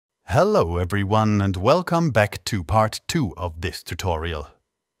Hello everyone and welcome back to part 2 of this tutorial.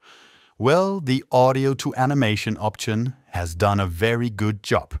 Well, the audio to animation option has done a very good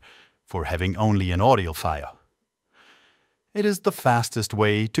job for having only an audio file. It is the fastest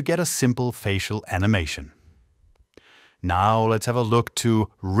way to get a simple facial animation. Now let's have a look to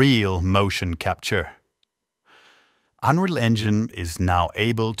real motion capture. Unreal Engine is now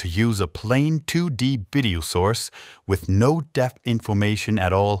able to use a plain 2D video source with no depth information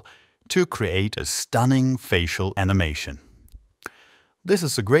at all to create a stunning facial animation. This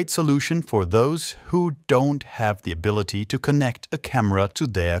is a great solution for those who don't have the ability to connect a camera to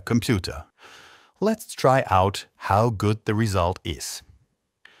their computer. Let's try out how good the result is.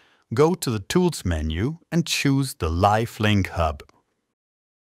 Go to the Tools menu and choose the Live Link Hub.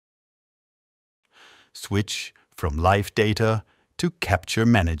 Switch from Live Data to Capture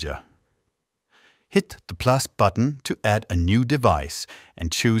Manager. Hit the plus button to add a new device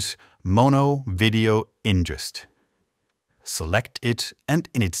and choose Mono Video Ingest. Select it and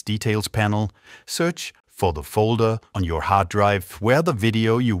in its Details panel, search for the folder on your hard drive where the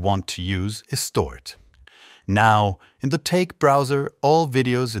video you want to use is stored. Now, in the Take browser, all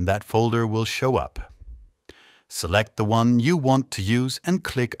videos in that folder will show up. Select the one you want to use and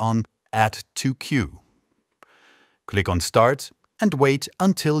click on Add to Queue. Click on Start and wait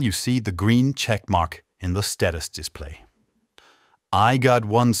until you see the green check mark in the status display. I got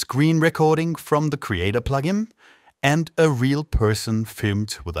one screen recording from the Creator plugin and a real person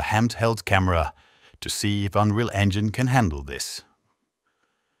filmed with a handheld camera to see if Unreal Engine can handle this.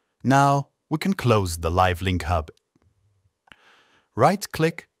 Now we can close the Live Link Hub.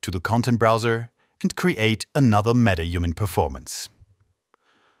 Right-click to the content browser and create another Metahuman performance.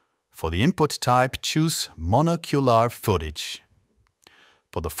 For the input type, choose Monocular Footage.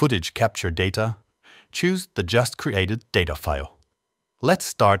 For the footage capture data, choose the just created data file. Let's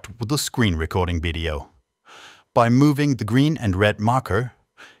start with the screen recording video. By moving the green and red marker,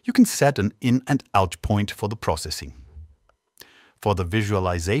 you can set an in and out point for the processing. For the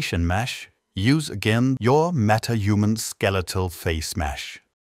visualization mesh, use again your Metahuman skeletal face mesh.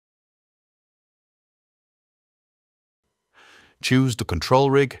 Choose the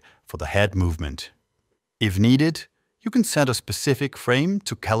control rig for the head movement. If needed, you can set a specific frame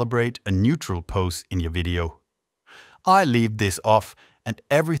to calibrate a neutral pose in your video. I leave this off and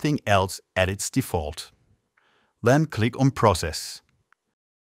everything else at its default. Then click on Process.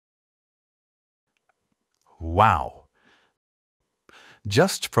 Wow!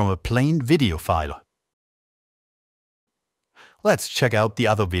 Just from a plain video file. Let's check out the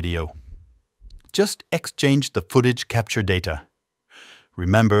other video. Just exchange the footage capture data.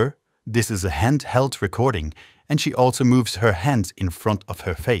 Remember, this is a handheld recording and she also moves her hands in front of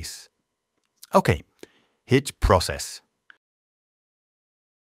her face. Okay, hit Process.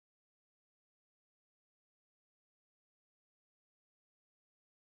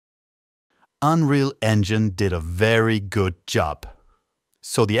 Unreal Engine did a very good job.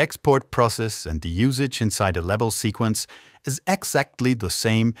 So the export process and the usage inside a level sequence is exactly the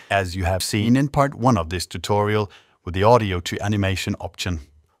same as you have seen in part 1 of this tutorial with the audio to animation option.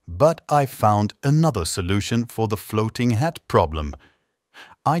 But I found another solution for the floating head problem.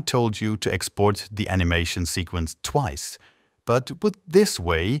 I told you to export the animation sequence twice, but with this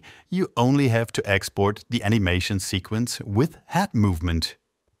way you only have to export the animation sequence with head movement.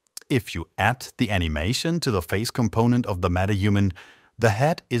 If you add the animation to the face component of the Metahuman, the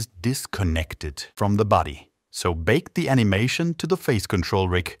head is disconnected from the body. So bake the animation to the face control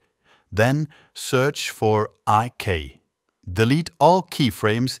rig. Then search for IK. Delete all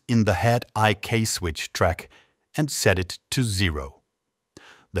keyframes in the head IK switch track and set it to 0.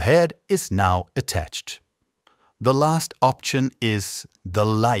 The head is now attached. The last option is the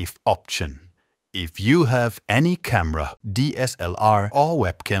live option. If you have any camera, DSLR or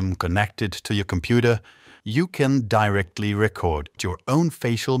webcam connected to your computer, you can directly record your own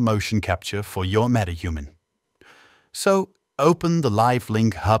facial motion capture for your Metahuman. So open the Live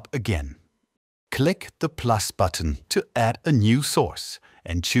Link Hub again. Click the plus button to add a new source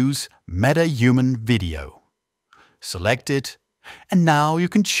and choose Metahuman Video. Select it and now you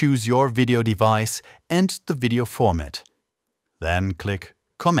can choose your video device and the video format. Then click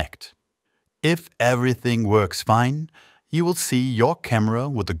Connect. If everything works fine, you will see your camera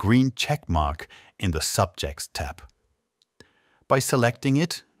with a green check mark in the Subjects tab. By selecting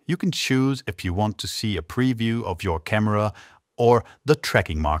it, you can choose if you want to see a preview of your camera or the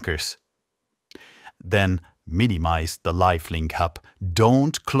tracking markers. Then minimize the Live Link Hub.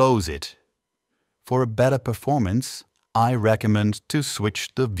 Don't close it. For a better performance, I recommend to switch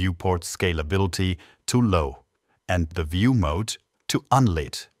the viewport scalability to low and the view mode to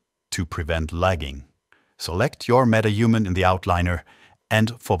unlit. to prevent lagging. Select your Metahuman in the outliner,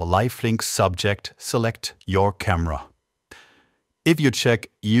 and for the lifelink subject, select your camera. If you check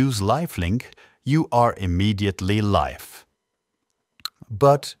Use Lifelink, you are immediately live.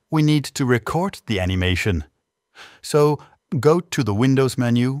 But we need to record the animation. So go to the Windows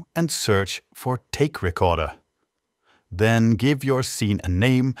menu and search for Take Recorder. Then give your scene a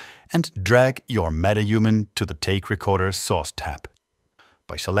name and drag your Metahuman to the Take Recorder Source tab.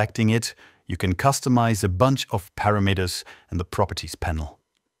 By selecting it, you can customize a bunch of parameters in the Properties panel.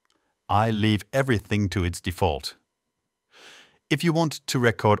 I leave everything to its default. If you want to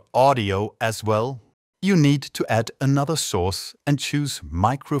record audio as well, you need to add another source and choose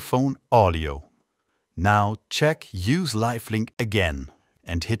Microphone Audio. Now check Use Lifelink again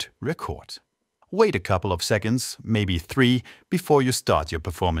and hit Record. Wait a couple of seconds, maybe 3, before you start your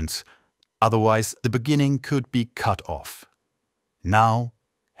performance. Otherwise, the beginning could be cut off. Now,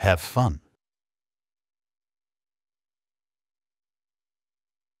 have fun.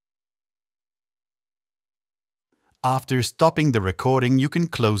 After stopping the recording, you can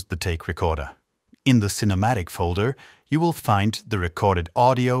close the Take Recorder. In the Cinematic folder, you will find the recorded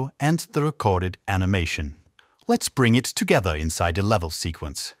audio and the recorded animation. Let's bring it together inside a level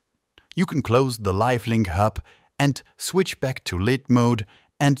sequence. You can close the Lifelink hub and switch back to lit mode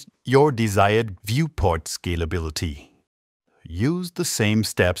and your desired viewport scalability. Use the same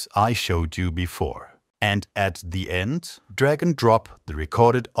steps I showed you before. And at the end, drag and drop the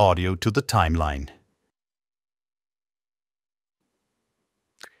recorded audio to the timeline.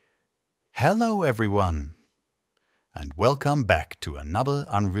 Hello everyone, and welcome back to another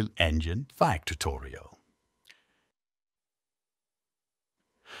Unreal Engine 5 tutorial.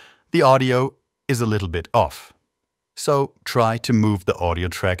 The audio is a little bit off, so try to move the audio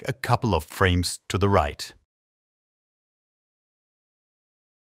track a couple of frames to the right.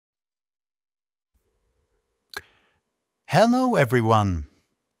 Hello everyone,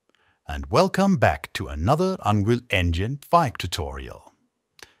 and welcome back to another Unreal Engine 5 tutorial.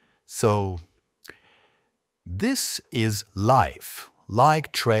 So, this is live,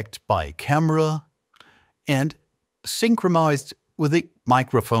 like tracked by camera and synchronized with the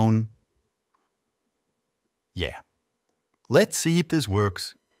microphone. Yeah, let's see if this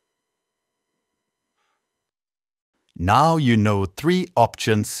works. Now you know 3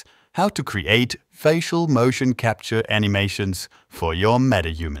 options how to create facial motion capture animations for your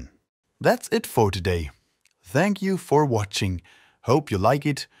Metahuman. That's it for today. Thank you for watching. Hope you like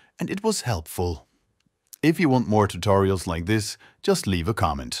it and it was helpful. If you want more tutorials like this, just leave a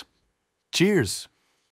comment. Cheers!